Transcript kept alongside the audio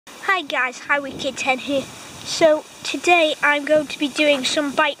Hi guys, HighwayKid10 here. So today I'm going to be doing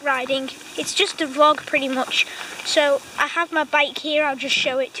some bike riding. It's just a vlog pretty much. So I have my bike here, I'll just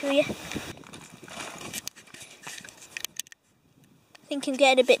show it to you. I think I'm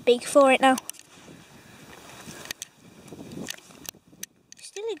getting a bit big for it now.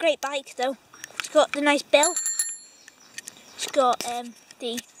 Still a great bike though. It's got the nice bell. It's got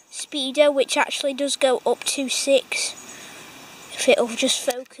the speedo, which actually does go up to 6. If it'll just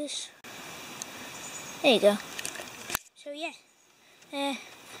focus. There you go. So yeah,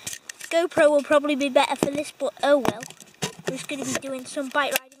 GoPro will probably be better for this, but oh well. We're just going to be doing some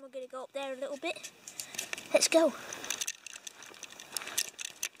bike riding. We're going to go up there a little bit. Let's go.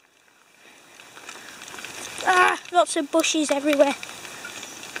 Ah, lots of bushes everywhere.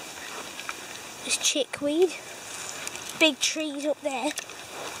 There's chickweed. Big trees up there.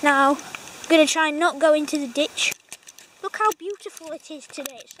 Now, I'm going to try and not go into the ditch. Look how beautiful it is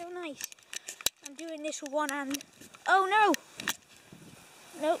today. It's so nice. I'm doing this with one hand. Oh no!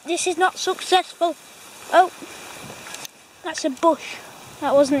 No, this is not successful. Oh, that's a bush.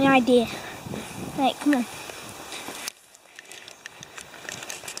 That wasn't the idea. Right, come on.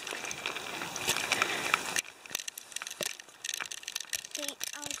 See,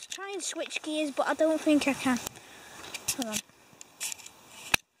 I was trying to switch gears, but I don't think I can. Hold on.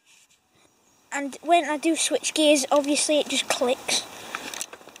 And when I do switch gears, obviously it just clicks.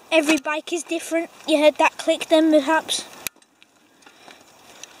 Every bike is different. You heard that click then, perhaps?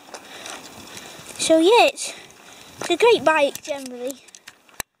 So yeah, it's a great bike generally.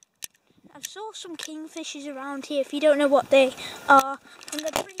 I saw some kingfishers around here, if you don't know what they are. And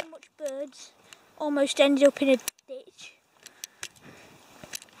they're pretty much birds. Almost ended up in a ditch.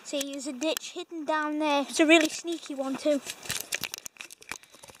 See, there's a ditch hidden down there. It's a really sneaky one too.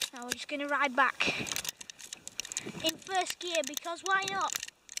 Now we're just going to ride back in first gear, because why not?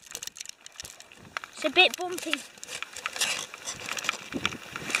 It's a bit bumpy.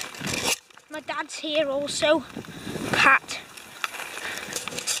 My dad's here also, Pat.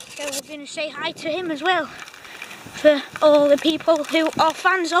 So we're going to say hi to him as well, for all the people who are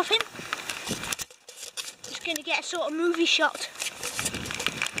fans of him. Just going to get a sort of movie shot.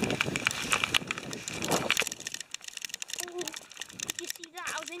 You see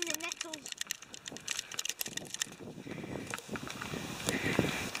that? I was in the nettles.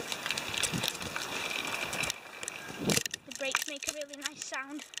 The brakes make a really nice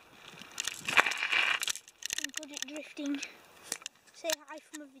sound. I'm good at drifting. Say hi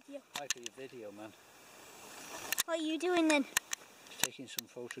from a video. Hi for your video, man. What are you doing then? Just taking some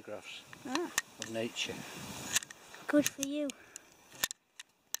photographs of nature. Good for you.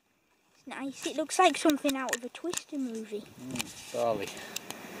 It's nice. It looks like something out of a Twister movie. Barley.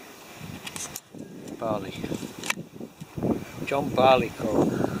 Barley. John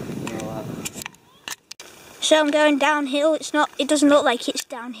Barleycorn. You know that. So I'm going downhill. It doesn't look like it's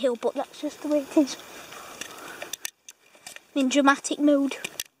downhill, but that's just the way it is. I'm in dramatic mode.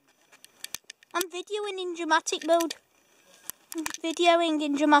 I'm videoing in dramatic mode. I'm videoing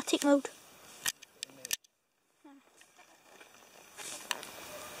in dramatic mode.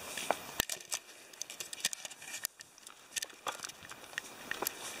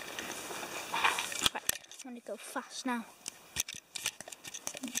 Right, I'm going to go fast now.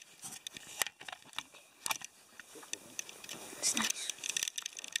 It's nice.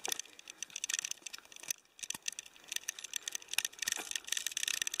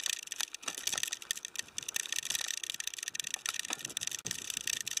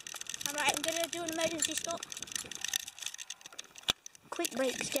 Alright, I'm going to do an emergency stop. Quick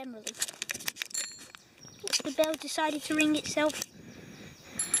brakes generally. The bell decided to ring itself.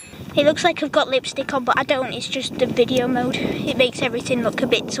 It looks like I've got lipstick on, but I don't. It's just the video mode. It makes everything look a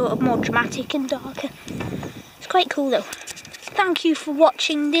bit sort of more dramatic and darker. It's quite cool though. Thank you for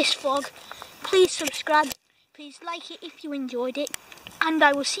watching this vlog. Please subscribe. Please like it if you enjoyed it. And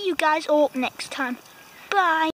I will see you guys all next time. Bye.